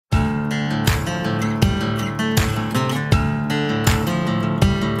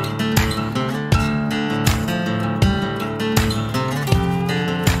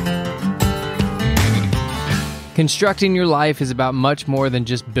Constructing your life is about much more than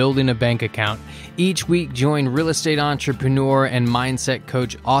just building a bank account. Each week, join real estate entrepreneur and mindset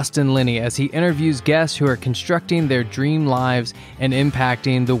coach Austin Linney as he interviews guests who are constructing their dream lives and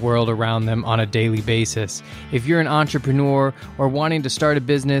impacting the world around them on a daily basis. If you're an entrepreneur or wanting to start a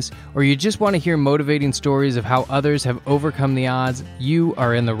business, or you just want to hear motivating stories of how others have overcome the odds, you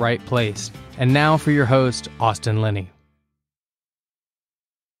are in the right place. And now for your host, Austin Linney.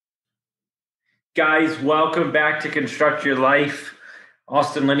 Guys, welcome back to Construct Your Life.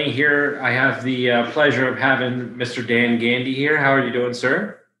 Austin Linney here. I have the pleasure of having Mr. Dan Gandee here. How are you doing,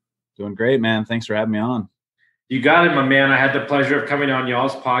 sir? Doing great, man. Thanks for having me on. You got it, my man. I had the pleasure of coming on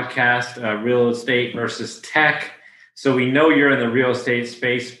y'all's podcast, Real Estate versus Tech. So we know you're in the real estate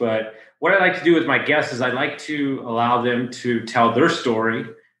space, but what I like to do with my guests is I like to allow them to tell their story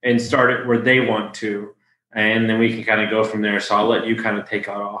and start it where they want to. And then we can kind of go from there. So I'll let you kind of take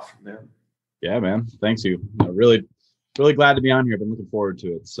off from there. Yeah, man. Thanks you. Really glad to be on here. Been looking forward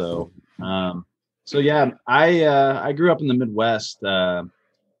to it. So yeah, I grew up in the Midwest,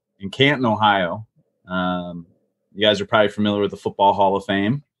 in Canton, Ohio. You guys are probably familiar with the Football Hall of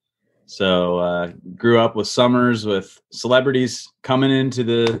Fame. So grew up with summers with celebrities coming into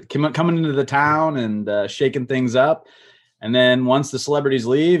the town and shaking things up. And then once the celebrities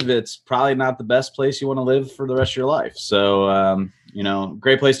leave, it's probably not the best place you want to live for the rest of your life. So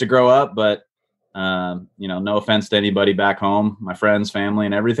great place to grow up, but no offense to anybody back home, my friends, family,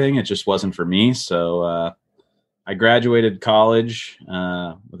 and everything. It just wasn't for me. So I graduated college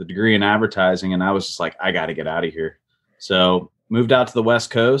with a degree in advertising, and I was just like, I got to get out of here. So moved out to the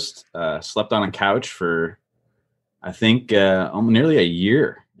West Coast, slept on a couch for, I think, nearly a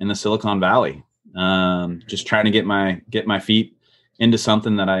year in the Silicon Valley, just trying to get my feet into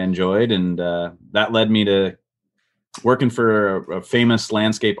something that I enjoyed. And that led me to working for a famous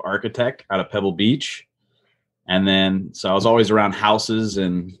landscape architect out of Pebble Beach. And then, so I was always around houses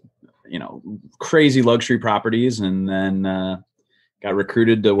and, crazy luxury properties. And then got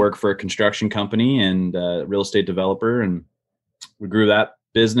recruited to work for a construction company and a real estate developer. And we grew that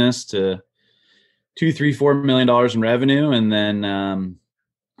business to $2-4 million in revenue. And then,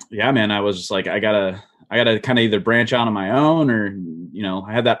 I was just like, I gotta kind of either branch out on my own or,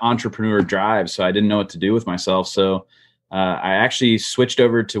 I had that entrepreneur drive, so I didn't know what to do with myself. So I actually switched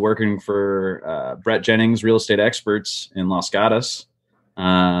over to working for Brett Jennings, Real Estate Experts in Los Gatos.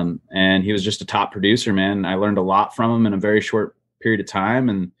 And he was just a top producer, man. I learned a lot from him in a very short period of time.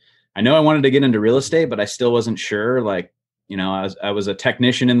 And I know I wanted to get into real estate, but I still wasn't sure. I was a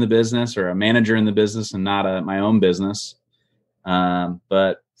technician in the business or a manager in the business and not my own business.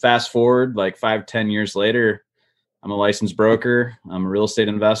 But fast forward, 5-10 years later, I'm a licensed broker. I'm a real estate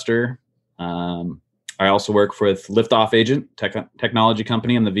investor. I also work with Liftoff Agent, technology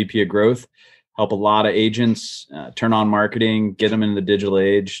company. I'm the VP of growth. Help a lot of agents turn on marketing, get them into the digital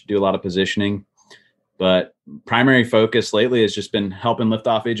age, do a lot of positioning. But primary focus lately has just been helping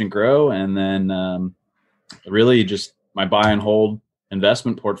Liftoff Agent grow. And then really just my buy and hold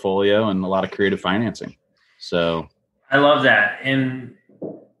investment portfolio and a lot of creative financing. So I love that. And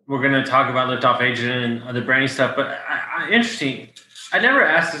we're going to talk about Liftoff Agent and other branding stuff, but interesting. I never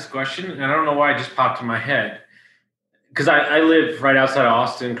asked this question, and I don't know why it just popped in my head. Because I live right outside of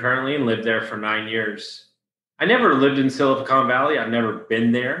Austin currently and lived there for 9 years. I never lived in Silicon Valley. I've never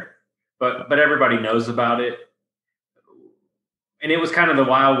been there, but everybody knows about it. And it was kind of the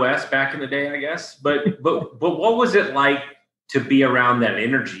Wild West back in the day, I guess. But what was it like to be around that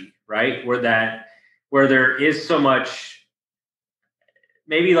energy, right? Where there is so much,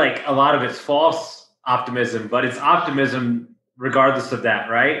 maybe a lot of it's false optimism, but it's optimism regardless of that,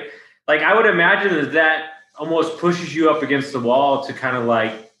 right? I would imagine that almost pushes you up against the wall to kind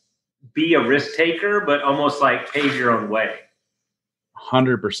of be a risk taker, but almost pave your own way.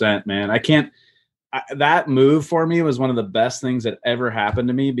 100%, man. That move for me was one of the best things that ever happened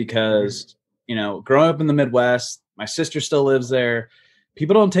to me because, growing up in the Midwest, my sister still lives there.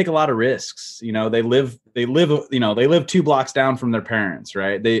 People don't take a lot of risks. They live 2 blocks down from their parents,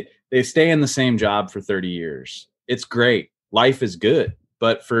 right? They stay in the same job for 30 years. It's great. Life is good.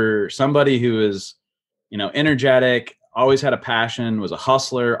 But for somebody who is, energetic, always had a passion, was a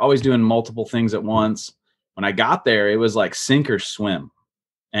hustler, always doing multiple things at once. When I got there, it was like sink or swim.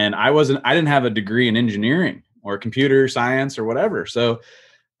 And I didn't have a degree in engineering or computer science or whatever. So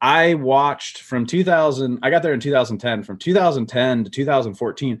I watched from 2000, I got there in 2010, from 2010 to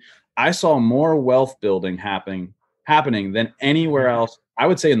 2014, I saw more wealth building happening than anywhere else, I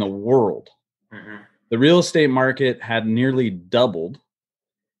would say, in the world. Mm-hmm. The real estate market had nearly doubled.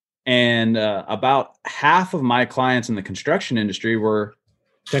 And about half of my clients in the construction industry were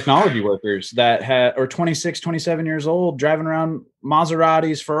technology workers that had, or 26, 27 years old, driving around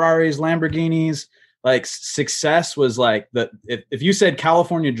Maseratis, Ferraris, Lamborghinis. Like success was like if you said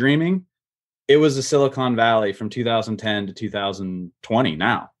California dreaming, it was the Silicon Valley from 2010 to 2020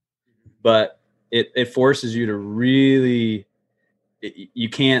 now. But it forces you to really, you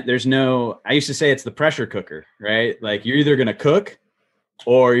can't, I used to say it's the pressure cooker, right? Like you're either going to cook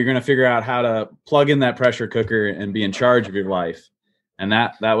or you're going to figure out how to plug in that pressure cooker and be in charge of your life. And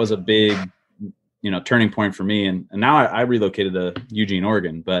that was a big, turning point for me. And now I relocated to Eugene,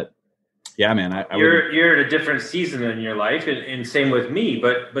 Oregon, but yeah, man, you're at a different season in your life, and same with me.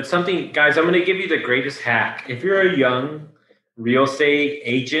 But something, guys, I'm going to give you the greatest hack. If you're a young real estate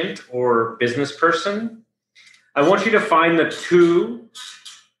agent or business person, I want you to find the 2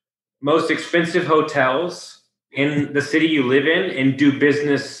 most expensive hotels in the city you live in and do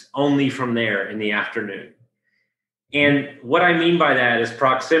business only from there in the afternoon. And what I mean by that is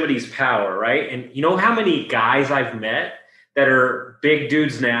proximity's power, right? And you know how many guys I've met that are big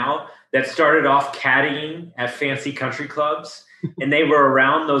dudes now that started off caddying at fancy country clubs, and they were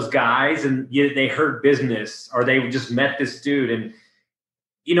around those guys and they heard business, or they just met this dude. And,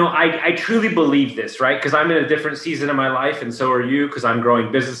 I truly believe this, right? Because I'm in a different season of my life, and so are you, because I'm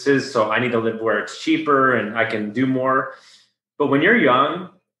growing businesses. So I need to live where it's cheaper and I can do more. But when you're young,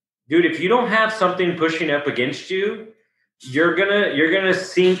 dude, if you don't have something pushing up against you, you're gonna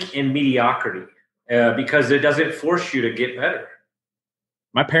sink in mediocrity because it doesn't force you to get better.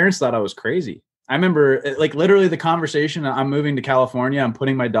 My parents thought I was crazy. I remember like literally the conversation. I'm moving to California. I'm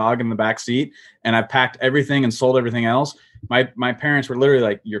putting my dog in the back seat, and I've packed everything and sold everything else. My parents were literally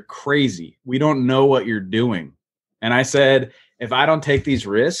like, "You're crazy. We don't know what you're doing." And I said, if I don't take these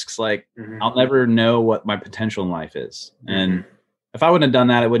risks, like I'll never know what my potential in life is. And if I wouldn't have done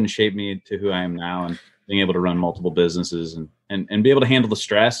that, it wouldn't shape me to who I am now, and being able to run multiple businesses and be able to handle the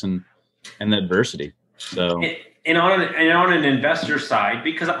stress and the adversity. So. And on an investor side,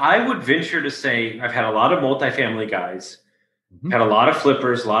 because I would venture to say I've had a lot of multifamily guys, had a lot of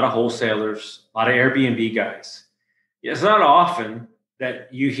flippers, a lot of wholesalers, a lot of Airbnb guys. It's not often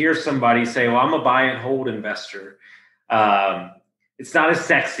that you hear somebody say, well, I'm a buy and hold investor. It's not as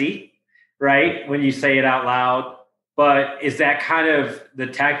sexy, right, when you say it out loud. But is that kind of the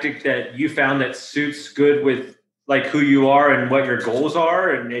tactic that you found that suits good with like who you are and what your goals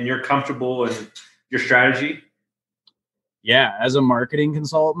are, and you're comfortable in your strategy? Yeah, as a marketing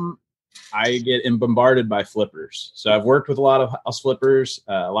consultant, I get bombarded by flippers. So I've worked with a lot of house flippers.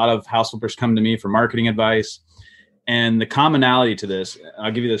 A lot of house flippers come to me for marketing advice. And the commonality to this,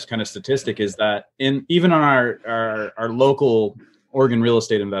 I'll give you this kind of statistic, is that even on our local Oregon Real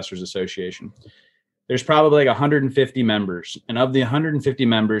Estate Investors Association, there's probably like 150 members. And of the 150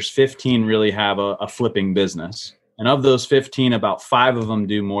 members, 15 really have a flipping business. And of those 15, about 5 of them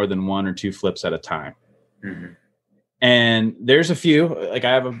do more than 1 or 2 flips at a time. Mm-hmm. And there's a few, like I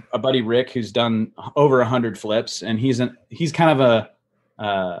have a buddy, Rick, who's done over 100 flips, and he's kind of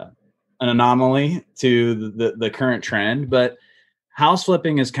an anomaly to the current trend. But house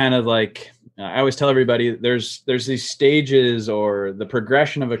flipping is kind of like, I always tell everybody, there's these stages or the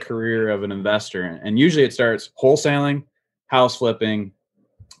progression of a career of an investor. And usually it starts wholesaling, house flipping,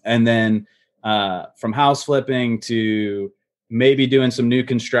 and then from house flipping to maybe doing some new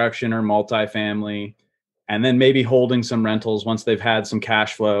construction or multifamily, and then maybe holding some rentals once they've had some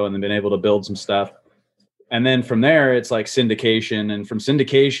cash flow and they've been able to build some stuff. And then from there, it's like syndication. And from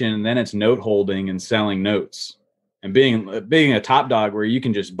syndication, then it's note holding and selling notes and being a top dog where you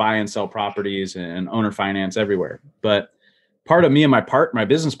can just buy and sell properties and owner finance everywhere. But part of me and my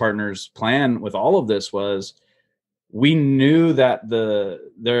business partner's plan with all of this was we knew that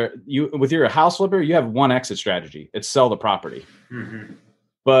with your house flipper, you have one exit strategy. It's sell the property. Mm-hmm.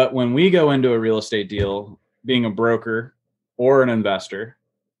 But when we go into a real estate deal, being a broker or an investor,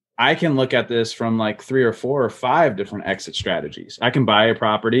 I can look at this from like 3 or 4 or 5 different exit strategies. I can buy a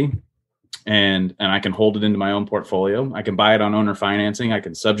property and I can hold it into my own portfolio. I can buy it on owner financing. I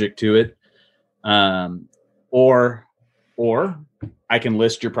can subject to it. Or I can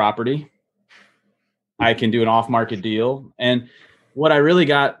list your property. I can do an off-market deal. And what I really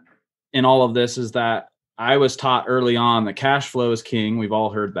got in all of this is that I was taught early on that cash flow is king. We've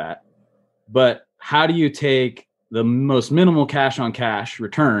all heard that. But how do you take the most minimal cash on cash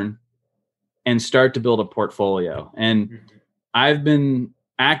return and start to build a portfolio? And I've been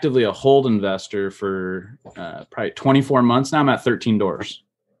actively a hold investor for probably 24 months now. I'm at 13 doors.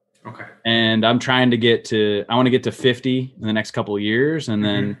 Okay. And I'm trying to I want to get to 50 in the next couple of years. And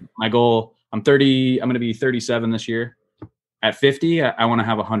then my goal, I'm going to be 37 this year. At 50, I want to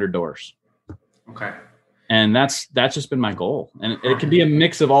have 100 doors. Okay. And that's just been my goal. And it can be a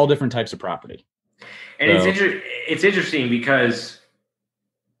mix of all different types of property. And it's interesting because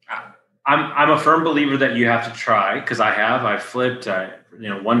I'm a firm believer that you have to try, because I've flipped,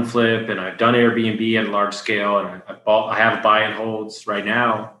 one flip, and I've done Airbnb at a large scale, and I have buy and holds right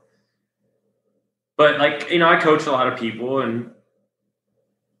now. But I coach a lot of people, and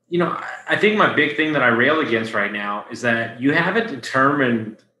I think my big thing that I rail against right now is that you haven't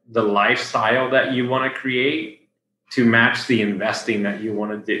determined the lifestyle that you want to create to match the investing that you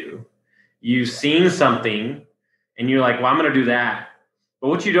want to do. You've seen something and you're like, well, I'm going to do that. But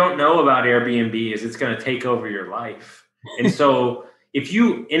what you don't know about Airbnb is it's going to take over your life. And so and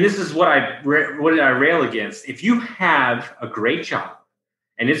this is what I rail against. If you have a great job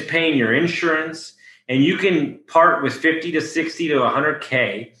and it's paying your insurance, and you can part with 50 to 60 to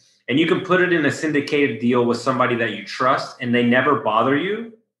 100K, and you can put it in a syndicated deal with somebody that you trust and they never bother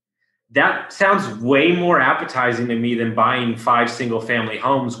you, that sounds way more appetizing to me than buying 5 single-family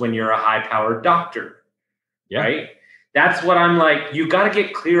homes when you're a high-powered doctor, right? That's what I'm like, you got to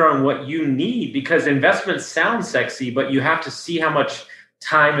get clear on what you need, because investments sound sexy, but you have to see how much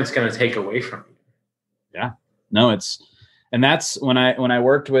time it's going to take away from you. Yeah, no, and that's when I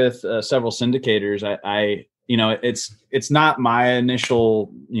worked with several syndicators, it's not my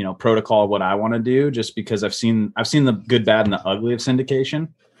initial, protocol of what I want to do, just because I've seen the good, bad, and the ugly of syndication.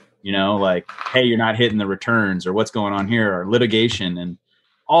 Like, hey, you're not hitting the returns, or what's going on here, or litigation, and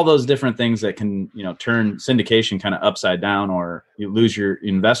all those different things that can, turn syndication kind of upside down, or you lose your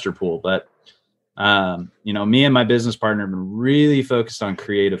investor pool. But, me and my business partner have been really focused on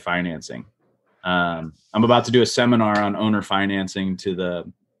creative financing. I'm about to do a seminar on owner financing to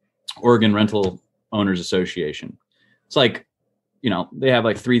the Oregon Rental Owners Association. It's like, they have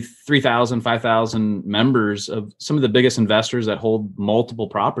like 3,000, 5,000 members of some of the biggest investors that hold multiple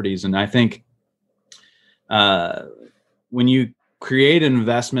properties. And I think when you create an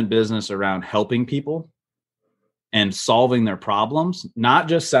investment business around helping people and solving their problems, not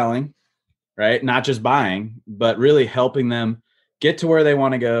just selling, right? Not just buying, but really helping them get to where they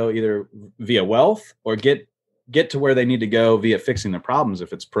want to go, either via wealth or get to where they need to go via fixing their problems.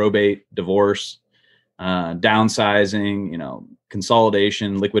 If it's probate, divorce, downsizing,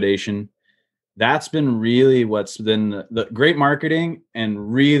 consolidation, liquidation, that's been really what's been the great marketing,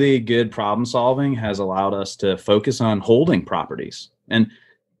 and really good problem solving has allowed us to focus on holding properties. And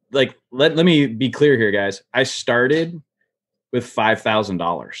like, let me be clear here, guys. I started with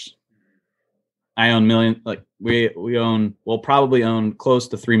 $5,000. I own we'll probably own close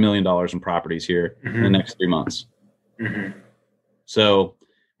to $3 million in properties here in the next 3 months. Mm-hmm. So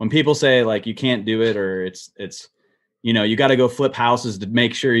when people say like, you can't do it, or it's, you got to go flip houses to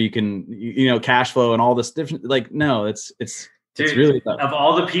make sure you can, cash flow and all this different, like, no, it's really tough. Of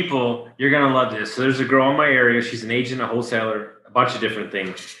all the people, you're going to love this. So there's a girl in my area. She's an agent, a wholesaler, a bunch of different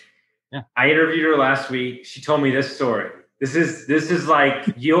things. Yeah. I interviewed her last week. She told me this story. This is like,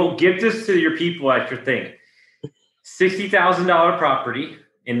 you'll give this to your people at your thing. $60,000 property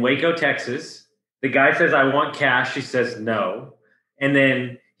in Waco, Texas. The guy says, I want cash. She says, no. And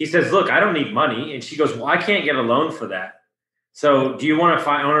then he says, look, I don't need money. And she goes, well, I can't get a loan for that. So do you want to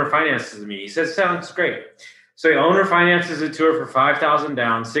owner finances me? He says, sounds great. So the owner finances it to her for $5,000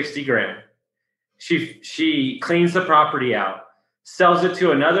 down, $60,000. She cleans the property out, sells it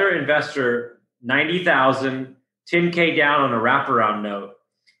to another investor, $90,000, $10K down on a wraparound note.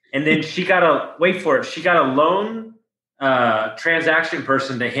 And then she got a loan transaction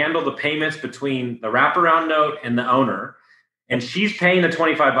person to handle the payments between the wraparound note and the owner. And she's paying the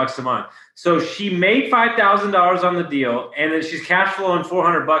 $25 a month. So she made $5,000 on the deal, and then she's cash flowing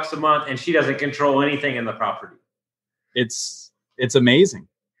 $400 a month, and she doesn't control anything in the property. It's amazing.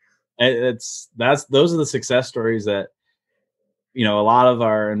 Those are the success stories that, a lot of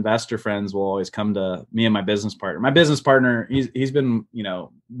our investor friends will always come to me and my business partner. My business partner, he's been,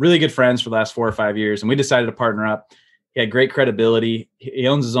 really good friends for the last 4 or 5 years, and we decided to partner up. He had great credibility. He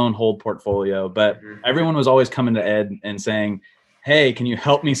owns his own hold portfolio, but everyone was always coming to Ed and saying, hey, can you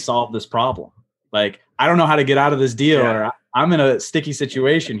help me solve this problem? Like, I don't know how to get out of this deal, or I'm in a sticky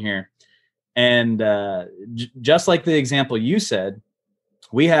situation here. And just like the example you said,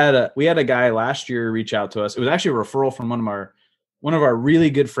 we had a guy last year reach out to us. It was actually a referral from one of our really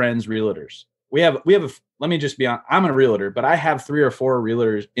good friends, realtors. Let me just be honest, I'm a realtor, but I have 3 or 4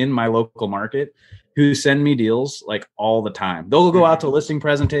 realtors in my local market who send me deals like all the time. They'll go out to a listing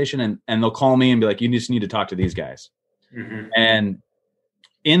presentation and they'll call me and be like, you just need to talk to these guys. Mm-hmm. And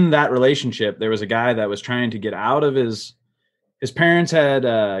in that relationship, there was a guy that was trying to get out of his parents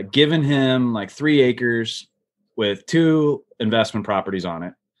had given him like 3 acres with 2 investment properties on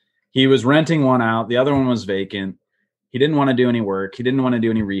it. He was renting one out. The other one was vacant. He didn't want to do any work. He didn't want to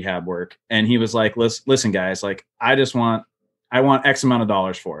do any rehab work. And he was like, listen, guys, like, I want X amount of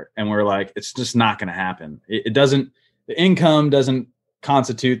dollars for it. And we're like, it's just not going to happen. It doesn't, the income doesn't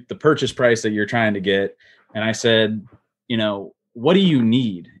constitute the purchase price that you're trying to get. And I said, what do you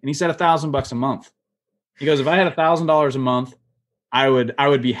need? And he said $1,000 a month. He goes, if I had $1,000 a month, I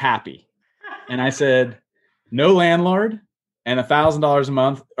would be happy. And I said, no landlord and $1,000 a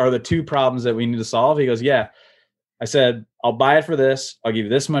month are the two problems that we need to solve. He goes, yeah. I said, I'll buy it for this. I'll give you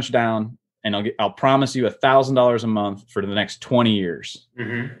this much down, and I'll promise you $1,000 a month for the next 20 years.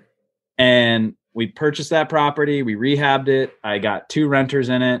 Mm-hmm. And we purchased that property. We rehabbed it. I got 2 renters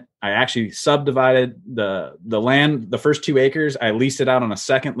in it. I actually subdivided the land, the first 2 acres. I leased it out on a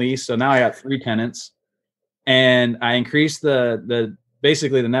second lease. So now I got 3 tenants, and I increased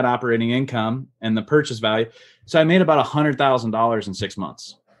basically the net operating income and the purchase value. So I made about $100,000 in 6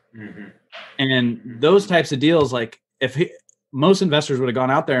 months. Mm-hmm. And those types of deals, like most investors would have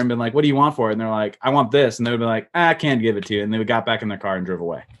gone out there and been like, what do you want for it? And they're like, I want this. And they would be like, I can't give it to you. And they would got back in their car and drove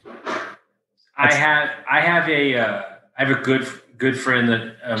away. I have a good friend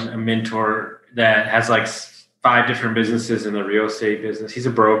that a mentor that has like 5 different businesses in the real estate business. He's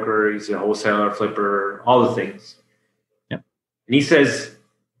a broker. He's a wholesaler, flipper, all the things. Yep. And he says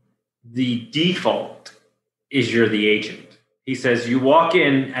the default is you're the agent. He says you walk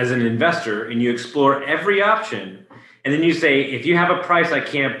in as an investor and you explore every option. And then you say, if you have a price I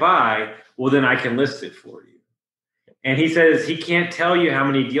can't buy, well, then I can list it for you. And he says he can't tell you how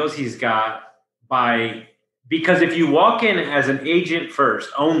many deals he's got because if you walk in as an agent first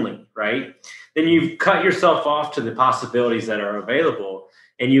only, right, then you've cut yourself off to the possibilities that are available,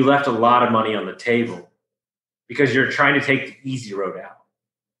 and you left a lot of money on the table because you're trying to take the easy road out.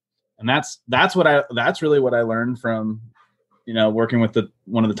 And that's really what I learned from, working with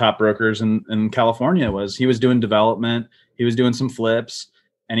one of the top brokers in California. Was he was doing development, he was doing some flips,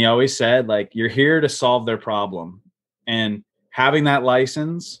 and he always said, like, you're here to solve their problem. And having that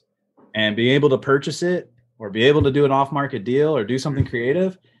license and being able to purchase it or be able to do an off-market deal or do something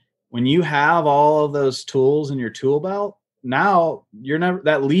creative, when you have all of those tools in your tool belt, now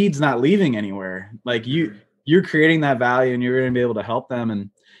that lead's not leaving anywhere. Like you're creating that value and you're going to be able to help them.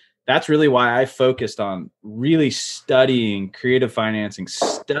 And that's really why I focused on really studying creative financing,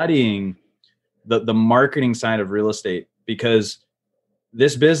 studying the marketing side of real estate, because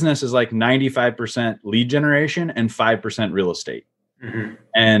this business is like 95% lead generation and 5% real estate. Mm-hmm.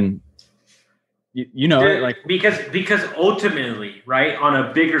 And because ultimately, right, on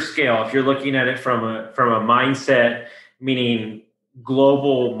a bigger scale, if you're looking at it from a mindset, meaning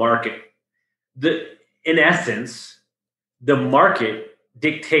global market, in essence, the market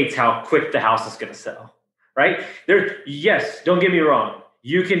dictates how quick the house is going to sell, right? Yes, don't get me wrong.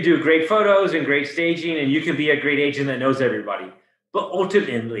 You can do great photos and great staging, and you can be a great agent that knows everybody. But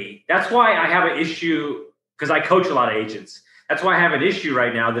ultimately, that's why I have an issue, because I coach a lot of agents. That's why I have an issue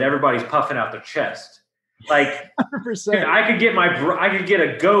right now that everybody's puffing out their chest. Like 100%. I could get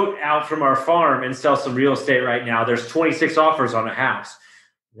a goat out from our farm and sell some real estate right now. There's 26 offers on a house.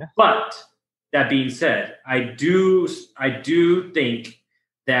 Yeah. But that being said, I do think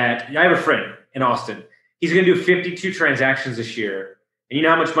that I have a friend in Austin. He's going to do 52 transactions this year. And you know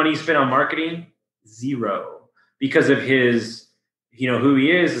how much money he spent on marketing? 0. Because of his, who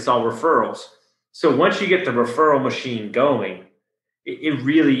he is, it's all referrals. So once you get the referral machine going, it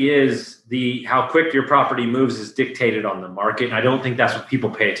really is how quick your property moves is dictated on the market. And I don't think that's what people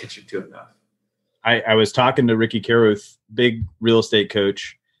pay attention to enough. I was talking to Ricky Caruth, big real estate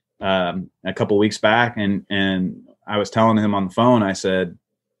coach, a couple of weeks back. And I was telling him on the phone, I said,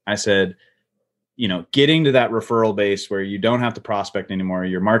 getting to that referral base where you don't have to prospect anymore,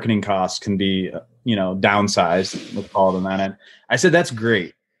 your marketing costs can be, downsized, let's call it on that end. I said, that's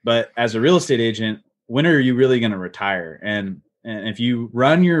great. But as a real estate agent, when are you really going to retire? And if you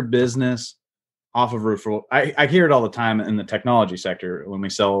run your business off of referral, I hear it all the time in the technology sector when we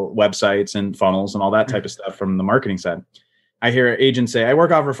sell websites and funnels and all that type of stuff from the marketing side. I hear agents say, I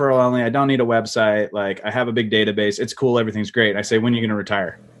work off referral only. I don't need a website. Like, I have a big database. It's cool. Everything's great. I say, when are you going to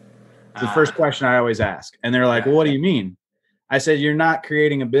retire? It's the first question I always ask. And they're like, well, what do you mean? I said, you're not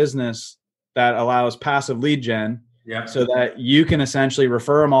creating a business that allows passive lead gen. Yep. So that you can essentially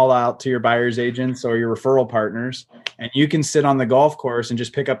refer them all out to your buyer's agents or your referral partners. And you can sit on the golf course and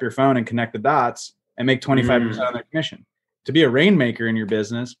just pick up your phone and connect the dots and make 25% on their commission. To be a rainmaker in your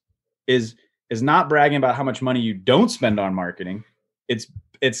business is not bragging about how much money you don't spend on marketing.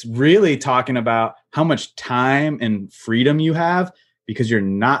 It's really talking about how much time and freedom you have, because you're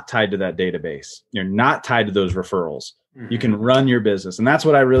not tied to that database. You're not tied to those referrals. You can run your business. And that's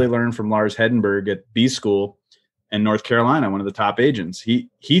what I really learned from Lars Hedenberg at B School in North Carolina, one of the top agents.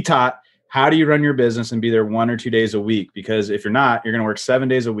 He taught, how do you run your business and be there 1 or 2 days a week? Because if you're not, you're going to work 7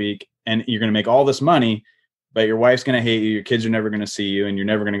 days a week and you're going to make all this money, but your wife's going to hate you. Your kids are never going to see you, and you're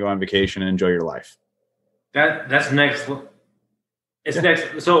never going to go on vacation and enjoy your life. That's next. It's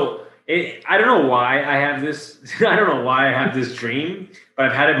next. So I don't know why I have this. I don't know why I have this dream, but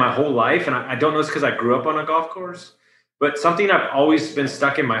I've had it my whole life. And I don't know it's because I grew up on a golf course, but something I've always been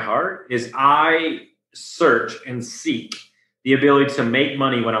stuck in my heart is I search and seek the ability to make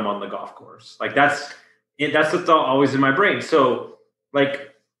money when I'm on the golf course. Like that's the thought always in my brain. So like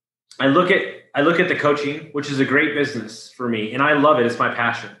I look at the coaching, which is a great business for me, and I love it. It's my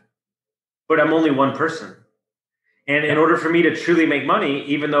passion, but I'm only one person. And in order for me to truly make money,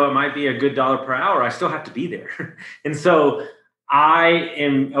 even though it might be a good dollar per hour, I still have to be there. And so I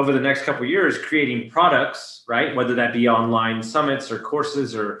am, over the next couple of years, creating products, right? Whether that be online summits or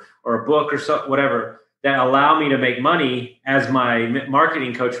courses or a book or so, whatever, that allow me to make money, as my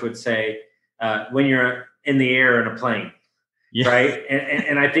marketing coach would say, when you're in the air in a plane, right?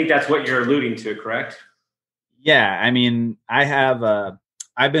 And I think that's what you're alluding to, correct? Yeah. I mean,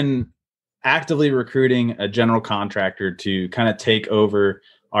 I've been actively recruiting a general contractor to kind of take over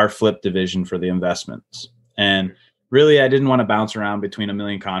our flip division for the investments. And really, I didn't want to bounce around between a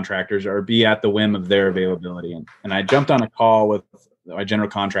million contractors or be at the whim of their availability. And I jumped on a call with my general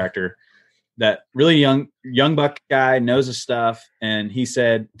contractor, that really young buck guy, knows his stuff. And he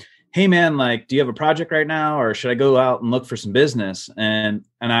said, hey man, like, do you have a project right now, or should I go out and look for some business? And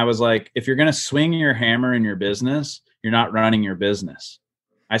I was like, if you're going to swing your hammer in your business, you're not running your business.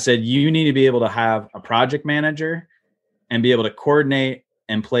 I said, you need to be able to have a project manager and be able to coordinate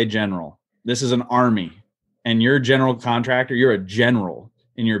and play general. This is an army, and you're a general contractor. You're a general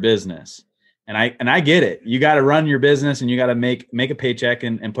in your business. And I get it. You got to run your business and you got to make a paycheck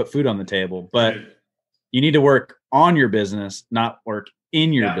and put food on the table, but you need to work on your business, not work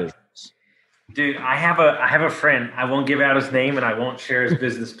in your business. Dude, I have a friend. I won't give out his name and I won't share his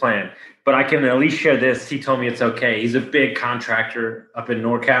business plan, but I can at least share this. He told me it's okay. He's a big contractor up in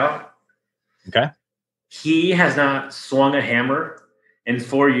NorCal. Okay. He has not swung a hammer in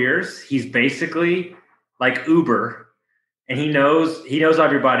 4 years. He's basically like Uber, and he knows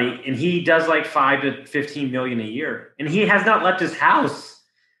everybody, and he does like 5 to 15 million a year. And he has not left his house.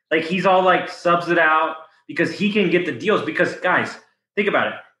 Like, he's all like subs it out because he can get the deals. Because guys, think about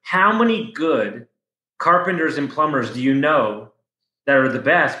it. How many good carpenters and plumbers do you know that are the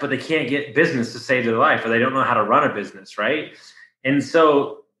best, but they can't get business to save their life, or they don't know how to run a business, right? And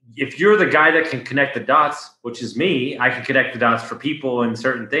so if you're the guy that can connect the dots, which is me, I can connect the dots for people and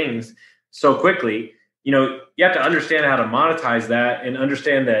certain things so quickly. You know, you have to understand how to monetize that, and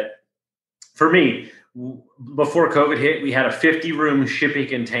understand that, for me, before COVID hit, we had a 50-room shipping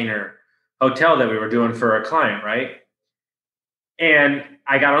container hotel that we were doing for a client, right? And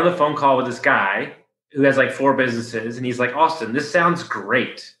I got on the phone call with this guy who has like 4 businesses, and he's like, Austin, this sounds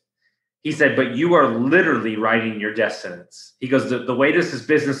great. He said, but you are literally writing your death sentence. He goes, the way this is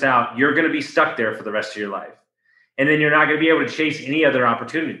business out, you're going to be stuck there for the rest of your life. And then you're not going to be able to chase any other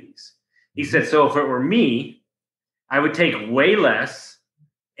opportunities. He said, so if it were me, I would take way less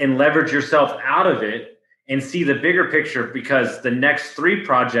and leverage yourself out of it and see the bigger picture, because the next 3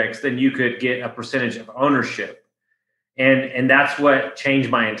 projects, then you could get a percentage of ownership. And that's what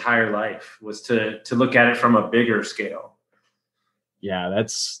changed my entire life, was to look at it from a bigger scale. Yeah,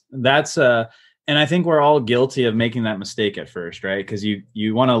 that's and I think we're all guilty of making that mistake at first, right? Because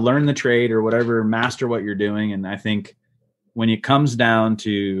you want to learn the trade or whatever, master what you're doing. And I think when it comes down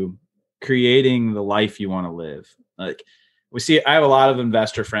to creating the life you want to live, like I have a lot of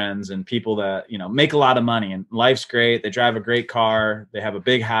investor friends and people that, you know, make a lot of money and life's great. They drive a great car. They have a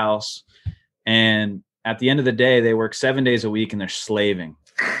big house. And at the end of the day, they work 7 days a week and they're slaving.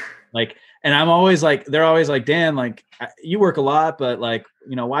 Like, and I'm always like, they're always like, Dan, like, you work a lot, but like,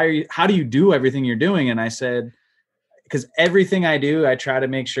 you know, how do you do everything you're doing? And I said, because everything I do, I try to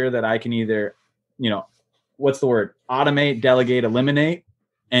make sure that I can either, you know, what's the word? Automate, delegate, eliminate.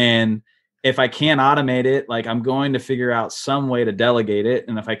 And if I can't automate it, like, I'm going to figure out some way to delegate it.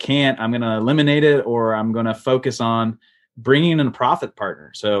 And if I can't, I'm going to eliminate it, or I'm going to focus on bringing in a profit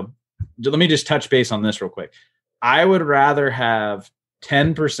partner. So let me just touch base on this real quick. I would rather have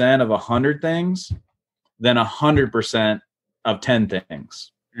 10% of 100 things than 100% of 10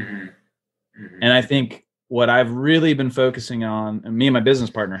 things. Mm-hmm. Mm-hmm. And I think what I've really been focusing on, and me and my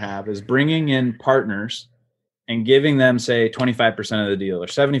business partner have, is bringing in partners and giving them, say, 25% of the deal or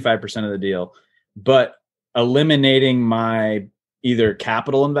 75% of the deal, but eliminating my either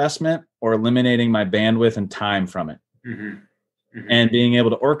capital investment or eliminating my bandwidth and time from it. and being able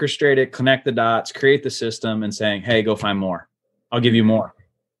to orchestrate it, connect the dots, create the system, and saying, hey, go find more. I'll give you more.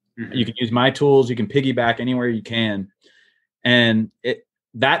 You can use my tools. You can piggyback anywhere you can. And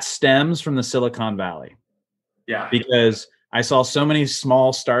that stems from the Silicon Valley. Yeah. Because I saw so many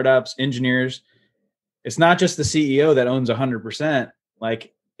small startups, engineers. It's not just the CEO that owns 100%.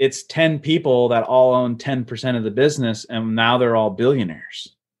 Like, it's 10 people that all own 10% of the business, and now they're all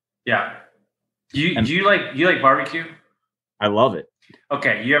billionaires. Yeah. Do you like barbecue? I love it.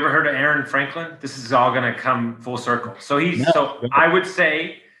 Okay. You ever heard of Aaron Franklin? This is all going to come full circle. So I would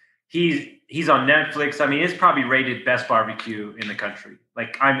say he's on Netflix. I mean, it's probably rated best barbecue in the country.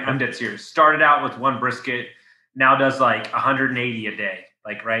 Like, I'm dead serious. Started out with one brisket, now does like 180 a day.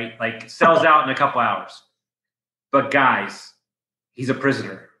 Like, right? Like, sells out in a couple hours. But guys, he's a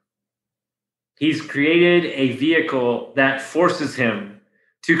prisoner. He's created a vehicle that forces him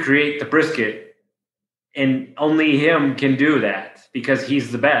to create the brisket, and only him can do that because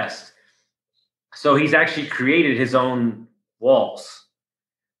he's the best. So he's actually created his own walls.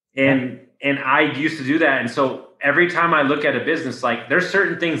 And I used to do that. And so every time I look at a business, like, there's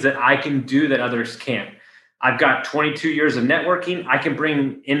certain things that I can do that others can't. I've got 22 years of networking. I can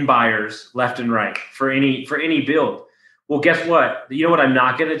bring in buyers left and right for any build. Well, guess what? You know what I'm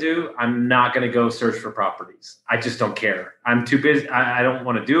not going to do? I'm not going to go search for properties. I just don't care. I'm too busy. I don't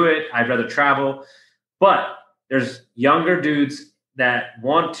want to do it. I'd rather travel. But there's younger dudes that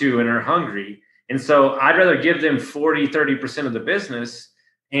want to and are hungry. And so I'd rather give them 40, 30% of the business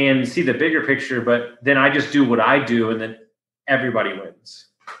and see the bigger picture. But then I just do what I do, and then everybody wins.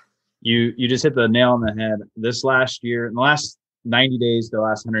 You just hit the nail on the head. This last year, in the last 90 days, the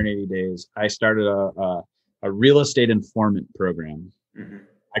last 180 days, I started a real estate informant program.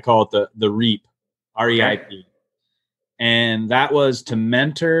 I call it the REAP, REIP. Okay. And that was to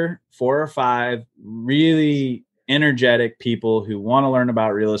mentor 4 or 5 really energetic people who want to learn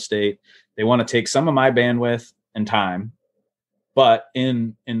about real estate. They want to take some of my bandwidth and time, but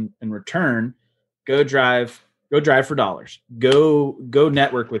in return, go drive for dollars, go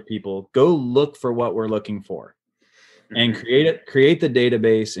network with people, go look for what we're looking for, and create the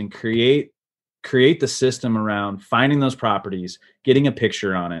database and create the system around finding those properties, getting a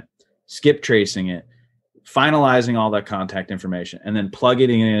picture on it, skip tracing it, finalizing all that contact information, and then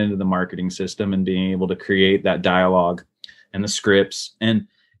plugging it into the marketing system and being able to create that dialogue and the scripts. And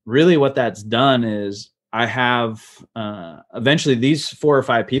really what that's done is I have eventually these 4 or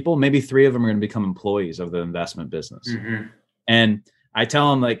 5 people, maybe 3 of them are going to become employees of the investment business. And I tell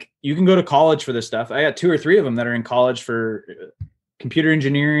them, like, you can go to college for this stuff. I got 2 or 3 of them that are in college for computer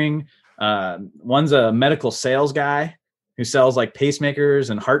engineering. One's a medical sales guy who sells like pacemakers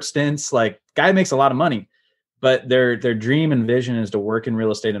and heart stents. Like, guy makes a lot of money, but their dream and vision is to work in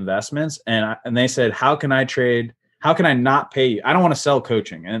real estate investments. And they said, how can I trade? How can I not pay you? I don't want to sell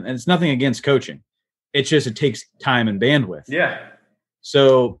coaching, and it's nothing against coaching. It's just, it takes time and bandwidth. Yeah.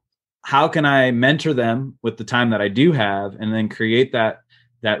 So how can I mentor them with the time that I do have, and then create that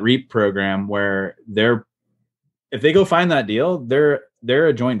REAP program where if they go find that deal, they're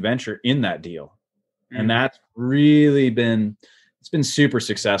a joint venture in that deal. And that's really it's been super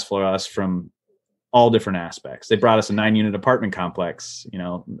successful for us from all different aspects. They brought us a 9-unit apartment complex. You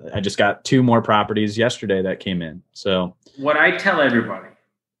know, I just got 2 more properties yesterday that came in. So what I tell everybody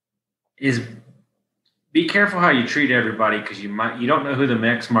is, be careful how you treat everybody, because you don't know who the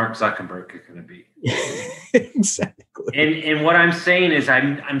next Mark Zuckerberg is going to be. Exactly. And what I'm saying is,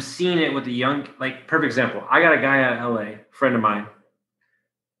 I'm seeing it with the young, like, perfect example. I got a guy out of LA, friend of mine,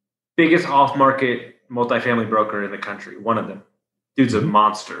 biggest off-market multifamily broker in the country. One of them. Dude's a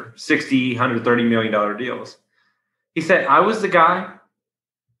monster. $60, $130 million deals. He said, I was the guy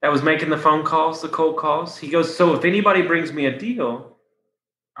that was making the phone calls, the cold calls. He goes, so if anybody brings me a deal,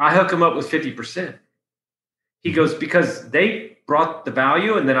 I hook them up with 50%. He goes, because they brought the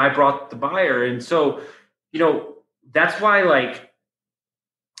value and then I brought the buyer. And so, you know, that's why, like,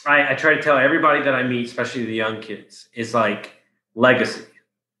 I try to tell everybody that I meet, especially the young kids, is like legacy.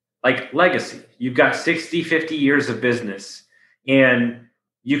 Like legacy. You've got 60, 50 years of business, and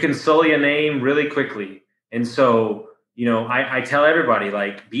you can sully a name really quickly. And so, you know, I tell everybody,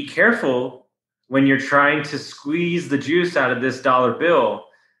 like, be careful when you're trying to squeeze the juice out of this dollar bill,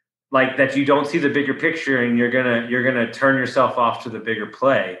 like, that you don't see the bigger picture, and you're gonna turn yourself off to the bigger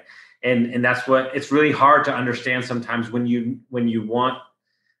play. And that's what it's really hard to understand sometimes when you want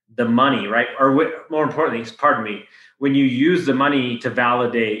the money, right? Or more importantly, pardon me, when you use the money to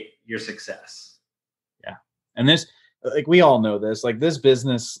validate your success. Yeah. And this, like, we all know this, like, this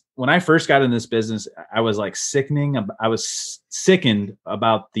business, when I first got in this business, I was like I was sickened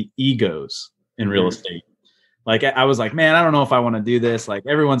about the egos in real estate. Like I was like, man, I don't know if I want to do this. Like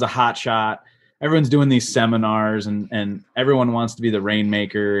everyone's a hot shot. Everyone's doing these seminars and everyone wants to be the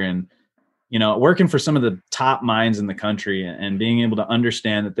rainmaker and, working for some of the top minds in the country and being able to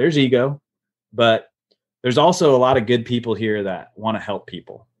understand that there's ego, but there's also a lot of good people here that want to help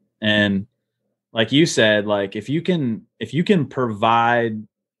people. And like you said, like if you can provide,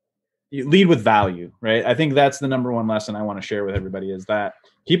 you lead with value, right? I think that's the number one lesson I want to share with everybody is that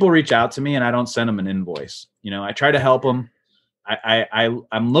people reach out to me and I don't send them an invoice. I try to help them.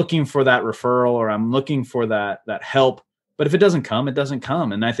 I'm looking for that referral or I'm looking for that help. But if it doesn't come, it doesn't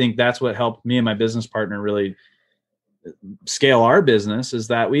come. And I think that's what helped me and my business partner really scale our business is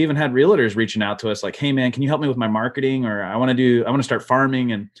that we even had realtors reaching out to us like, hey man, can you help me with my marketing? Or I want to start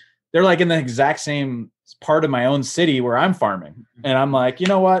farming. And they're like in the exact same part of my own city where I'm farming. And I'm like, you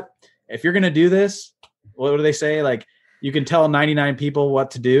know what? If you're going to do this, what do they say? Like you can tell 99 people what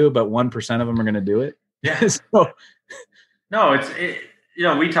to do, but 1% of them are going to do it. Yeah.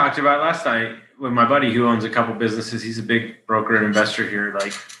 No, we talked about last night with my buddy who owns a couple businesses. He's a big broker and investor here.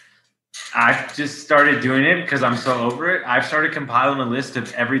 Like I've just started doing it because I'm so over it. I've started compiling a list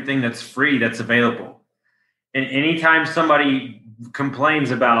of everything that's free that's available. And anytime somebody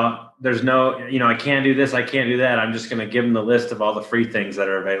complains about there's no, I can't do this, I can't do that, I'm just going to give them the list of all the free things that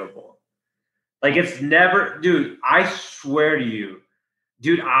are available. Like it's never, dude, I swear to you,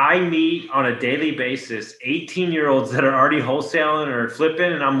 dude, I meet on a daily basis 18-year-olds that are already wholesaling or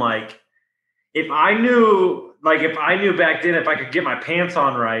flipping. And I'm like, if I knew back then, if I could get my pants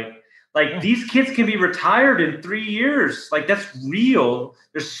on right, like these kids can be retired in 3 years. Like that's real.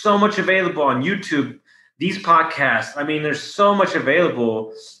 There's so much available on YouTube, these podcasts. I mean, there's so much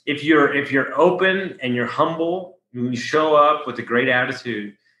available. If you're open and you're humble, when you show up with a great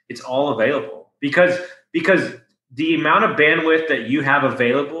attitude, it's all available because the amount of bandwidth that you have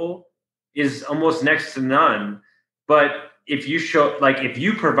available is almost next to none. But if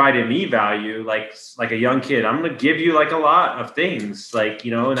you provided me value, like a young kid, I'm going to give you like a lot of things, like,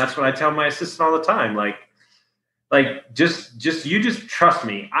 and that's what I tell my assistant all the time. Like just trust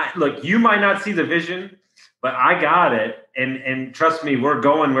me. Look, you might not see the vision, but I got it. And trust me, we're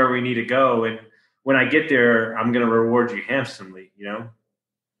going where we need to go. And when I get there, I'm going to reward you handsomely,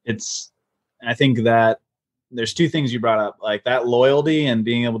 I think that there's two things you brought up, like that loyalty and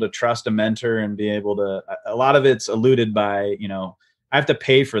being able to trust a mentor and be able to, a lot of it's eluded by, I have to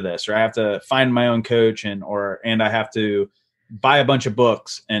pay for this, or I have to find my own coach and I have to buy a bunch of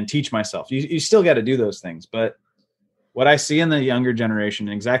books and teach myself. You still got to do those things. But what I see in the younger generation,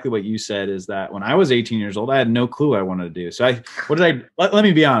 and exactly what you said, is that when I was 18 years old, I had no clue what I wanted to do. So let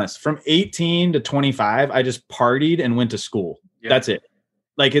me be honest, from 18 to 25, I just partied and went to school. Yep. That's it.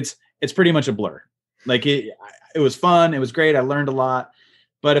 Like it's pretty much a blur. Like it was fun. It was great. I learned a lot.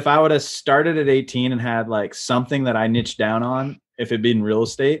 But if I would have started at 18 and had like something that I niched down on, if it'd been real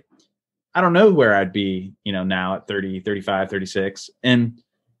estate, I don't know where I'd be, now at 30, 35, 36. And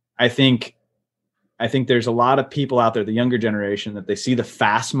I think there's a lot of people out there, the younger generation, that they see the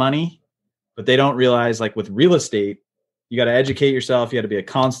fast money, but they don't realize, like with real estate, you got to educate yourself. You got to be a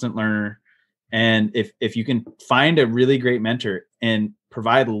constant learner. And if you can find a really great mentor and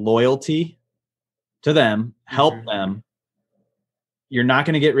provide loyalty to them, help them, you're not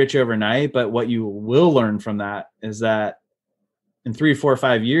going to get rich overnight. But what you will learn from that is that in 3, 4,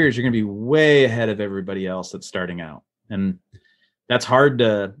 5 years, you're going to be way ahead of everybody else that's starting out. And that's hard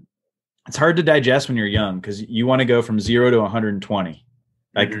to digest when you're young, because you want to go from 0 to 120.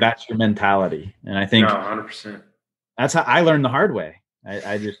 Like that's your mentality. And I think 100%. That's how I learned the hard way.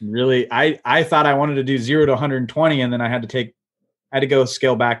 I just really, I thought I wanted to do 0 to 120. And then I had to go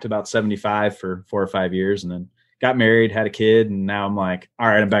scale back to about 75 for 4 or 5 years, and then got married, had a kid. And now I'm like, all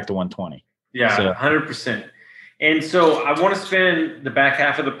right, I'm back to 120. Yeah, so. 100%. And so I want to spend the back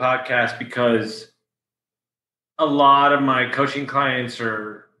half of the podcast, because a lot of my coaching clients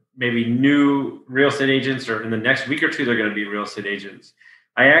are maybe new real estate agents, or in the next week or two, they're going to be real estate agents.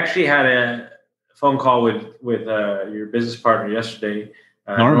 I actually had a phone call with your business partner yesterday,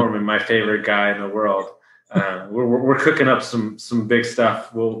 Norman, my favorite guy in the world. We're cooking up some big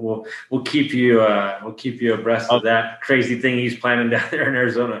stuff. We'll keep you abreast of that crazy thing he's planning down there in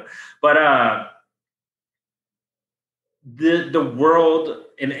Arizona. But the world,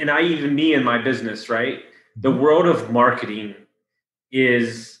 and I, even me in my business, right? The world of marketing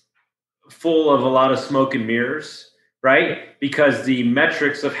is full of a lot of smoke and mirrors, right? Because the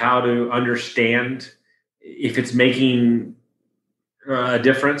metrics of how to understand if it's making a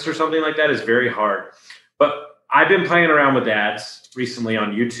difference or something like that is very hard. But I've been playing around with ads recently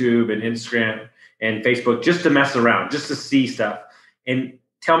on YouTube and Instagram and Facebook, just to mess around, just to see stuff. And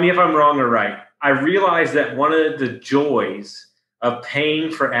tell me if I'm wrong or right. I realized that one of the joys of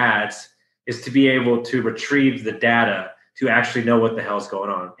paying for ads is to be able to retrieve the data to actually know what the hell's going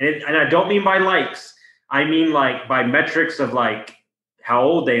on. And I don't mean by likes. I mean like by metrics of like how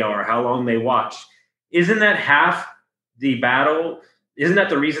old they are, how long they watch. Isn't that half the battle? Isn't that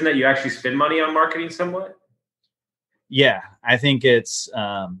the reason that you actually spend money on marketing somewhat? Yeah, I think it's,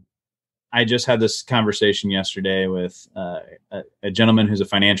 I just had this conversation yesterday with a gentleman who's a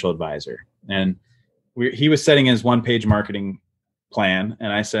financial advisor, and he was setting his one-page marketing plan.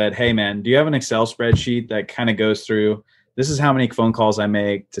 And I said, hey man, do you have an Excel spreadsheet that kind of goes through, this is how many phone calls I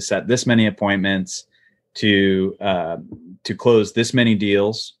make to set this many appointments to close this many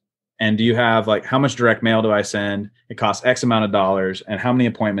deals? And do you have like, how much direct mail do I send? It costs X amount of dollars. And how many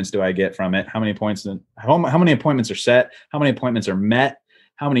appointments do I get from it? How many appointments are set? How many appointments are met?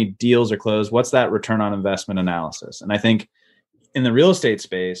 How many deals are closed? What's that return on investment analysis? And I think in the real estate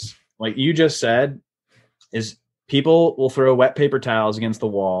space, like you just said, is people will throw wet paper towels against the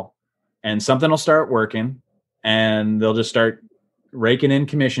wall and something will start working and they'll just start raking in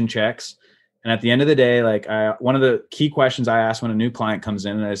commission checks. And at the end of the day, like one of the key questions I ask when a new client comes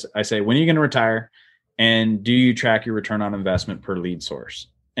in is I say, when are you going to retire? And do you track your return on investment per lead source?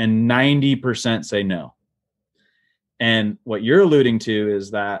 And 90% say no. And what you're alluding to is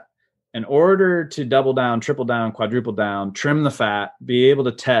that in order to double down, triple down, quadruple down, trim the fat, be able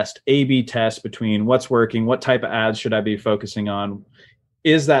to test, A/B test between what's working, what type of ads should I be focusing on?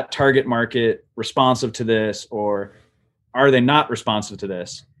 Is that target market responsive to this, or are they not responsive to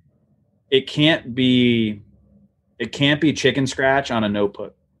this? It can't be chicken scratch on a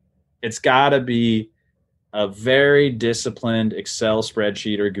notebook. It's got to be a very disciplined Excel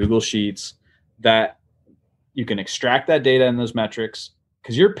spreadsheet or Google Sheets that you can extract that data and those metrics,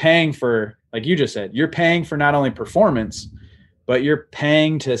 because you're paying for, like you just said, you're paying for not only performance, but you're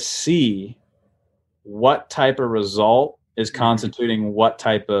paying to see what type of result is constituting what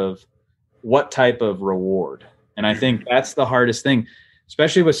type of reward. And I think that's the hardest thing,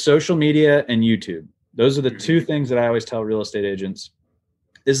 especially with social media and YouTube. Those are the two things that I always tell real estate agents.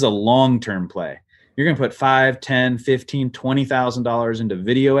 This is a long-term play. You're going to put $5, $10, $15, $20,000 into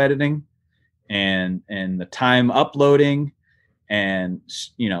video editing and the time uploading and,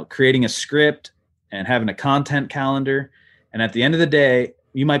 creating a script and having a content calendar. And at the end of the day,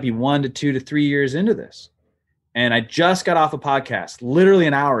 you might be 1 to 2 to 3 years into this. And I just got off a podcast literally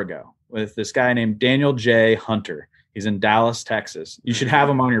an hour ago with this guy named Daniel J. Hunter. He's in Dallas, Texas. You should have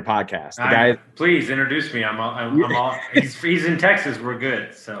him on your podcast. The guy, please introduce me. I'm all. He's in Texas. We're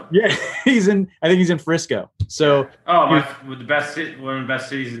good. So yeah, I think he's in Frisco. So one of the best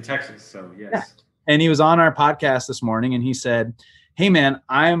cities in Texas. So yes. Yeah. And he was on our podcast this morning, and he said, "Hey man,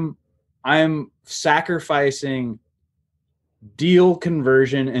 I'm sacrificing deal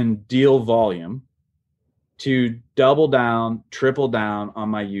conversion and deal volume to double down, triple down on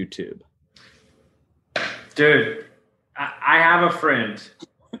my YouTube." Dude, I have a friend,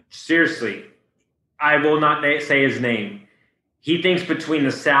 seriously, I will not say his name. He thinks between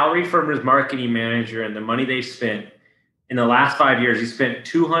the salary from his marketing manager and the money they spent in the last 5 years, he spent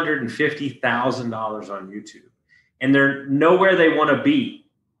 $250,000 on YouTube. And they're nowhere they want to be.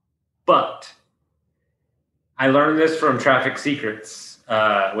 But I learned this from Traffic Secrets,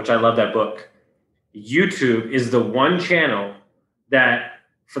 which I love that book. YouTube is the one channel that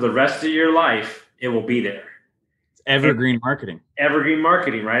for the rest of your life, it will be there. Evergreen marketing. Evergreen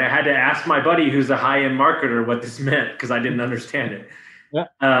marketing, right? I had to ask my buddy who's a high-end marketer what this meant because I didn't understand it. Yeah.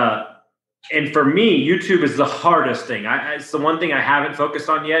 And for me, YouTube is the hardest thing. It's the one thing I haven't focused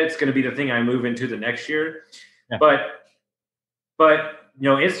on yet. It's going to be the thing I move into the next year. Yeah. But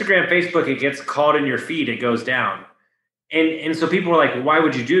Instagram, Facebook, it gets caught in your feed. It goes down. And so people are like, why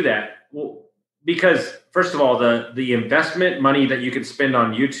would you do that? Well, because first of all, the investment money that you can spend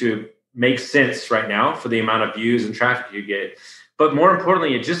on YouTube makes sense right now for the amount of views and traffic you get. But more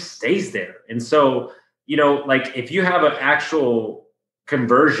importantly, it just stays there. And so, like if you have an actual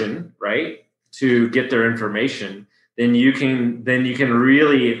conversion, right, to get their information, then you can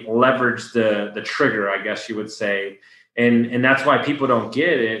really leverage the trigger, I guess you would say. And that's why people don't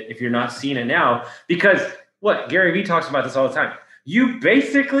get it if you're not seeing it now. Because Gary Vee talks about this all the time. You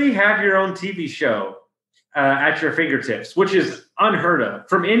basically have your own TV show at your fingertips, which is unheard of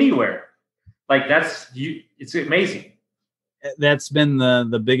from anywhere. Like it's amazing. That's been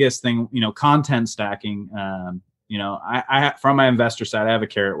the biggest thing, content stacking. I from my investor side, I have a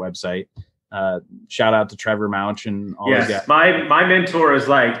Carrot website. Shout out to Trevor Mouch and all these guys. My mentor is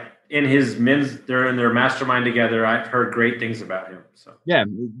like they're in their mastermind together. I've heard great things about him. So yeah,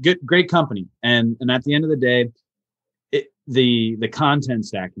 great company. And at the end of the day, the content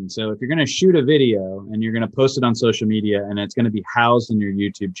stacking. So if you're going to shoot a video and you're going to post it on social media and it's going to be housed in your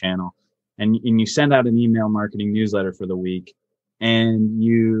YouTube channel, and you send out an email marketing newsletter for the week, and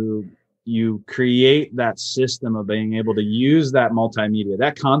you create that system of being able to use that multimedia,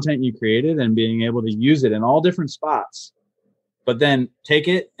 that content you created, and being able to use it in all different spots, but then take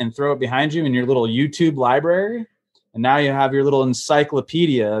it and throw it behind you in your little YouTube library. And now you have your little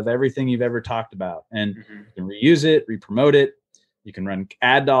encyclopedia of everything you've ever talked about, and you can reuse it, re-promote it. You can run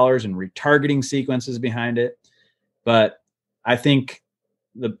ad dollars and retargeting sequences behind it. But I think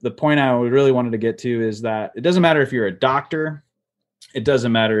the point I really wanted to get to is that it doesn't matter if you're a doctor. It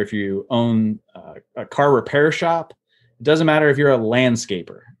doesn't matter if you own a car repair shop. It doesn't matter if you're a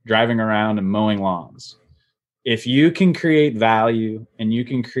landscaper driving around and mowing lawns. If you can create value and you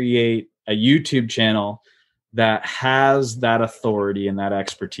can create a YouTube channel that has that authority and that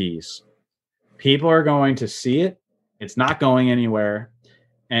expertise, people are going to see it. It's not going anywhere.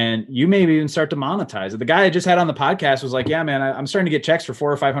 And you maybe even start to monetize it. The guy I just had on the podcast was like, yeah, man, I'm starting to get checks for $400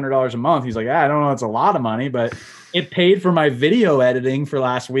 or $500 a month. He's like, I don't know, it's a lot of money, but it paid for my video editing for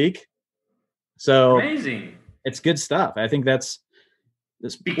last week. So amazing. It's good stuff. I think that's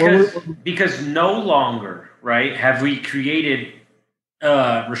because no longer, right, have we created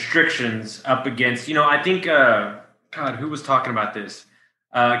restrictions up against, I think, God, who was talking about this?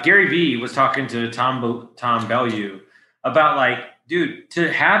 Gary Vee was talking to Tom Bellew about, like, dude, to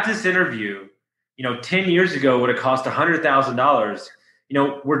have this interview, 10 years ago would have cost $100,000.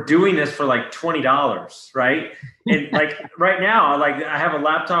 We're doing this for like $20, right? And like right now, like I have a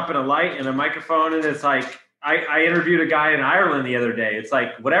laptop and a light and a microphone, and it's like I interviewed a guy in Ireland the other day. It's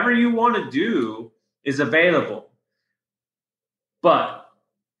like whatever you want to do is available. But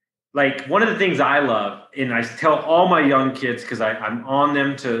like one of the things I love, and I tell all my young kids because I'm on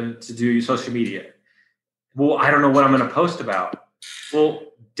them to do social media. Well, I don't know what I'm going to post about. Well,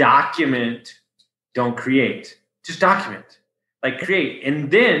 document, don't create. Just document. Like create. And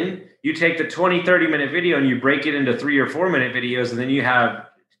then you take the 20, 30-minute video and you break it into 3 or 4-minute videos, and then you have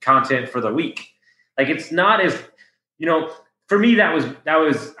content for the week. Like it's not as, for me, that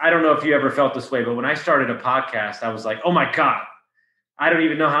was, I don't know if you ever felt this way, but when I started a podcast, I was like, oh my God, I don't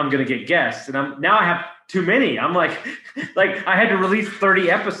even know how I'm going to get guests. And now I have too many. I'm like I had to release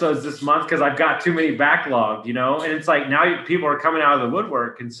 30 episodes this month because I've got too many backlogged, and it's like now people are coming out of the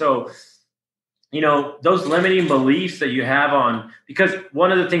woodwork. And so, those limiting beliefs that you have on, because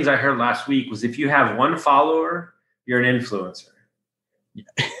one of the things I heard last week was if you have one follower, you're an influencer.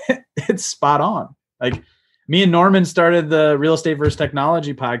 It's spot on. Like me and Norman started the Real Estate versus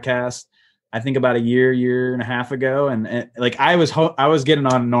Technology podcast, I think about a year and a half ago. And like I was getting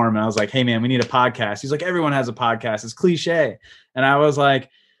on Norman. I was like, hey man, we need a podcast. He's like, everyone has a podcast. It's cliche. And I was like,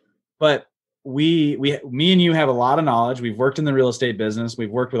 but me and you have a lot of knowledge. We've worked in the real estate business. We've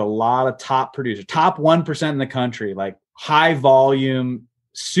worked with a lot of top producers, top 1% in the country, like high volume,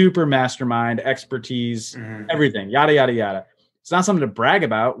 super mastermind, expertise, everything, yada, yada, yada. It's not something to brag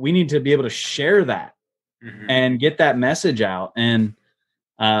about. We need to be able to share that and get that message out. And,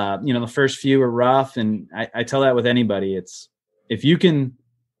 the first few are rough. And I tell that with anybody. It's if you can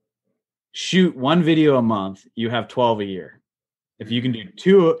shoot one video a month, you have 12 a year. If you can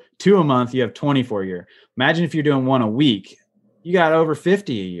do two a month, you have 24 a year. Imagine if you're doing one a week, you got over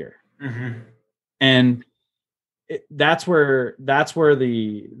 50 a year. And that's where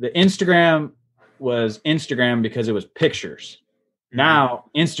the Instagram was Instagram because it was pictures. Now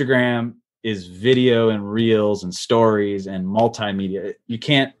Instagram is video and reels and stories and multimedia. You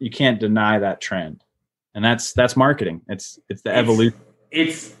can't deny that trend. And that's marketing. It's the evolution.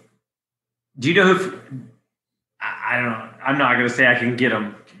 Do you know who? I don't know. I'm not going to say I can get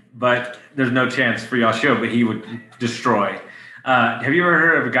him, but there's no chance for y'all show, but he would destroy. Have you ever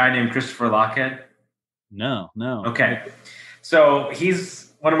heard of a guy named Christopher Lochhead? No. Okay. So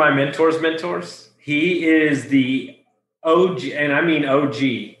he's one of my mentors. He is the OG, and I mean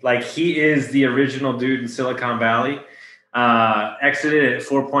OG. Like he is the original dude in Silicon Valley. Exited at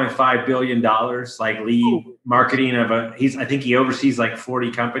 $4.5 billion, like lead marketing of I think he oversees like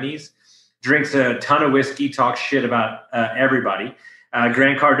 40 companies. Drinks a ton of whiskey, talks shit about everybody.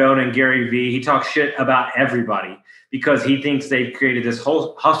 Grant Cardone and Gary Vee, he talks shit about everybody because he thinks they've created this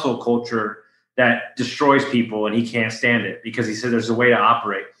whole hustle culture that destroys people, and he can't stand it because he said there's a way to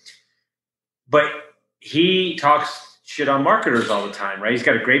operate. But he talks shit on marketers all the time, right? He's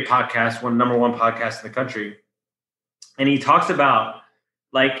got a great podcast, number one podcast in the country. And he talks about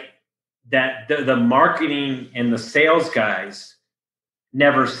like that the marketing and the sales guys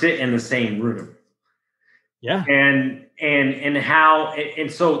never sit in the same room. Yeah. And how,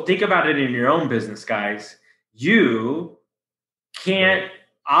 and so think about it in your own business, guys. You can't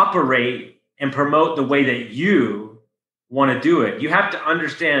operate and promote the way that you want to do it. You have to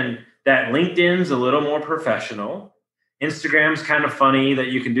understand that LinkedIn's a little more professional. Instagram's kind of funny that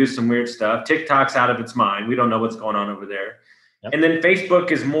you can do some weird stuff. TikTok's out of its mind. We don't know what's going on over there. Yep. And then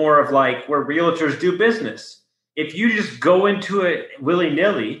Facebook is more of like where realtors do business. If you just go into it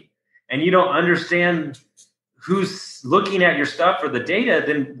willy-nilly and you don't understand who's looking at your stuff or the data,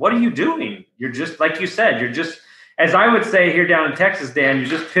 then what are you doing? You're just, like you said, you're just, as I would say here down in Texas, Dan, you're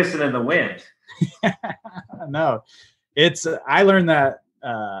just pissing in the wind. No, I learned that,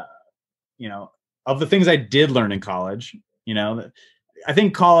 of the things I did learn in college, I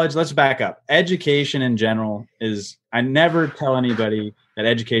think college, let's back up. Education in general I never tell anybody that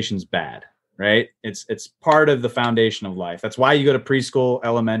education's bad, right? It's part of the foundation of life. That's why you go to preschool,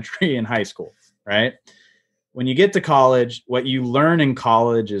 elementary, and high school, right? When you get to college, what you learn in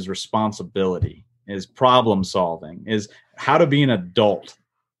college is responsibility, is problem solving, is how to be an adult,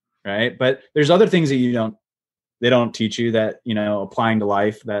 right? But there's other things that they don't teach you that, applying to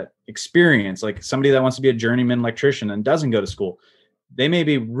life, that experience, like somebody that wants to be a journeyman electrician and doesn't go to school. They may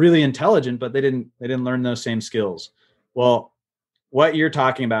be really intelligent, but they didn't learn those same skills. Well, what you're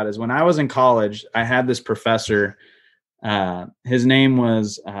talking about is when I was in college, I had this professor. His name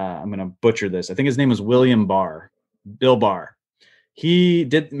was, I'm going to butcher this. I think his name was Bill Barr.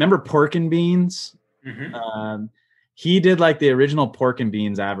 Remember Pork and Beans? Mm-hmm. He did like the original Pork and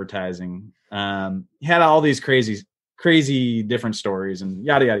Beans advertising. He had all these crazy different stories and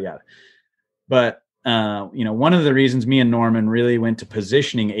yada, yada, yada. But, one of the reasons me and Norman really went to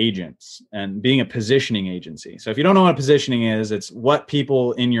positioning agents and being a positioning agency. So if you don't know what positioning is, it's what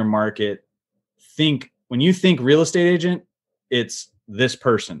people in your market think. When you think real estate agent, it's this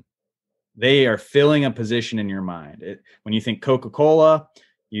person. They are filling a position in your mind. When you think Coca-Cola,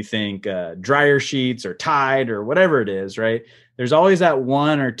 you think dryer sheets or Tide or whatever it is, right? There's always that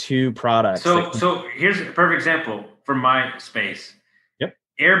one or two products. So here's a perfect example from my space. Yep.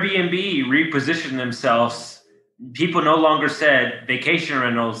 Airbnb repositioned themselves. People no longer said vacation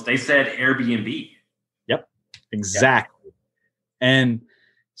rentals. They said Airbnb. Yep, exactly. Yep. And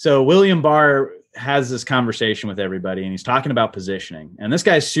so William Barr has this conversation with everybody and he's talking about positioning. And this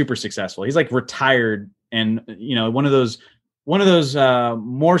guy's super successful. He's like retired and, one of those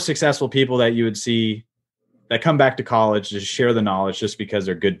more successful people that you would see that come back to college to share the knowledge just because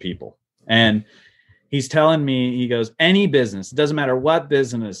they're good people. And he's telling me, he goes, any business, it doesn't matter what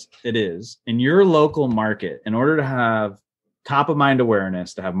business it is, in your local market, in order to have top of mind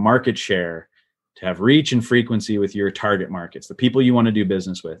awareness, to have market share, to have reach and frequency with your target markets, the people you want to do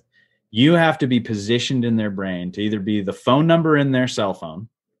business with, you have to be positioned in their brain to either be the phone number in their cell phone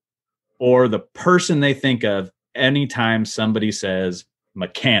or the person they think of anytime somebody says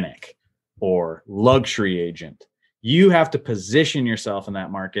mechanic or luxury agent. You have to position yourself in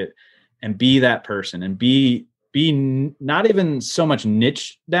that market and be that person and be not even so much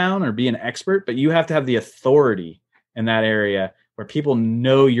niche down or be an expert, but you have to have the authority in that area where people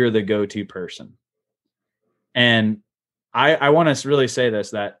know you're the go-to person. And I want to really say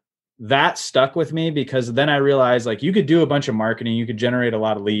this, that stuck with me because then I realized like you could do a bunch of marketing, you could generate a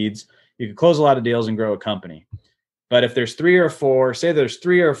lot of leads, you could close a lot of deals and grow a company. But if there's three or four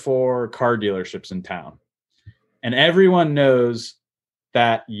car dealerships in town and everyone knows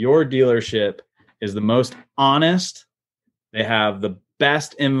that your dealership is the most honest, they have the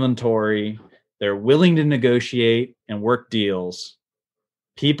best inventory, they're willing to negotiate and work deals,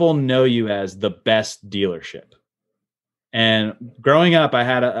 people know you as the best dealership. And growing up, I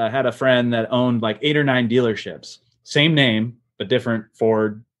had a friend that owned like 8 or 9 dealerships, same name, but different,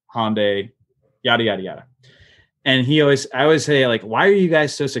 Ford, Hyundai, yada, yada, yada. And I always say like, why are you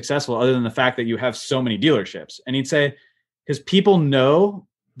guys so successful other than the fact that you have so many dealerships? And he'd say, because people know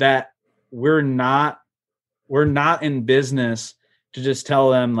that we're not in business to just tell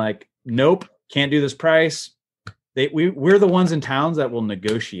them like, nope, can't do this price. We're the ones in towns that will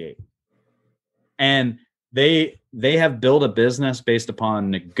negotiate. And they have built a business based upon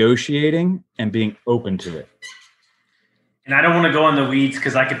negotiating and being open to it. And I don't want to go in the weeds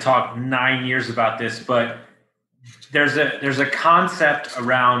because I could talk 9 years about this, but there's a concept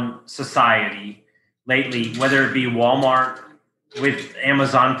around society lately, whether it be Walmart with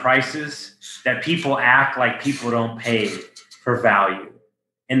Amazon prices, that people act like people don't pay for value.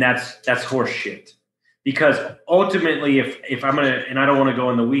 And that's horse shit. Because ultimately, if I'm going to, and I don't want to go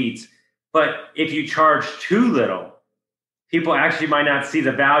in the weeds, but if you charge too little, people actually might not see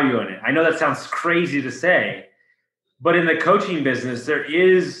the value in it. I know that sounds crazy to say, but in the coaching business, there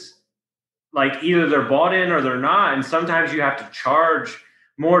is like either they're bought in or they're not. And sometimes you have to charge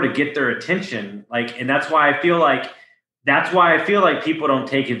more to get their attention. And that's why I feel like that's why I feel like people don't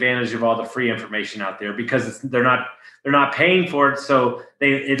take advantage of all the free information out there, because they're not paying for it. So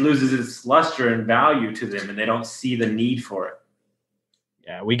it loses its luster and value to them, and they don't see the need for it.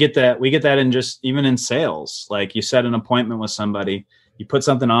 Yeah, we get that in just even in sales. Like, you set an appointment with somebody, you put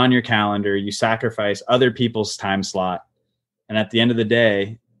something on your calendar, you sacrifice other people's time slot, and at the end of the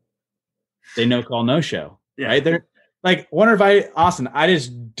day, they no call, no show. Yeah. Right? They're like, wonder if Austin, I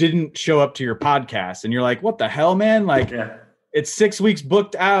just didn't show up to your podcast, and you're like, what the hell, man? Like, it's 6 weeks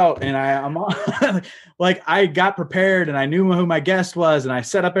booked out, and I'm on, like, I got prepared and I knew who my guest was, and I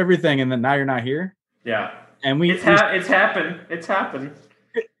set up everything, and then now you're not here. Yeah, and it's happened. It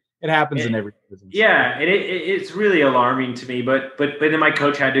happens in every business. Yeah, it's really alarming to me. But then my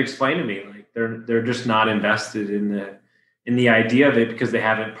coach had to explain to me, like, they're just not invested in the idea of it, because they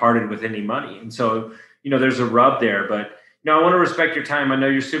haven't parted with any money. And so, there's a rub there. But I want to respect your time. I know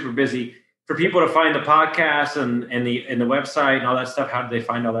you're super busy. For people to find the podcast and the website and all that stuff, how do they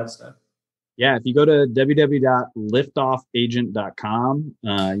find all that stuff? Yeah, if you go to www.liftoffagent.com,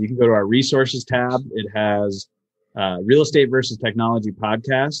 you can go to our resources tab. It has Real Estate versus Technology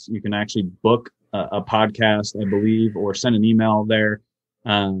podcast. You can actually book a podcast, I believe, or send an email there.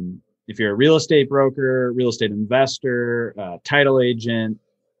 If you're a real estate broker, real estate investor, title agent,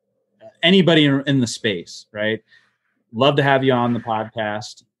 anybody in the space, right? Love to have you on the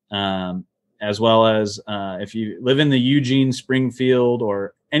podcast, as well as if you live in the Eugene, Springfield,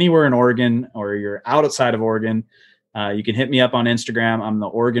 or anywhere in Oregon, or you're outside of Oregon, you can hit me up on Instagram. I'm the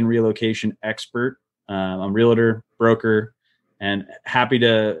Oregon relocation expert. I'm a realtor, broker, and happy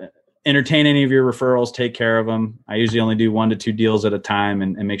to entertain any of your referrals, take care of them. I usually only do 1 to 2 deals at a time,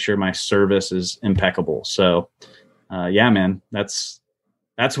 and make sure my service is impeccable. So, yeah, man, that's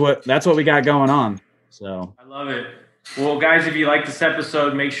what we got going on. So I love it. Well, guys, if you like this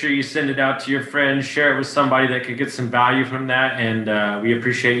episode, make sure you send it out to your friends, share it with somebody that could get some value from that. And we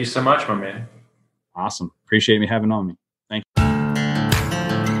appreciate you so much, my man. Awesome. Appreciate me having on me. Thank you.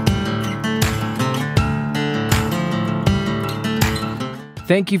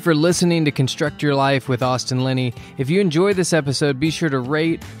 Thank you for listening to Construct Your Life with Austin Linney. If you enjoyed this episode, be sure to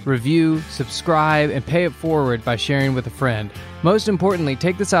rate, review, subscribe, and pay it forward by sharing with a friend. Most importantly,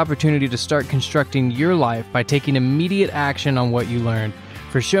 take this opportunity to start constructing your life by taking immediate action on what you learned.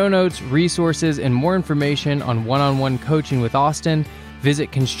 For show notes, resources, and more information on one-on-one coaching with Austin,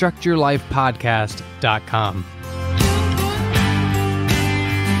 visit constructyourlifepodcast.com.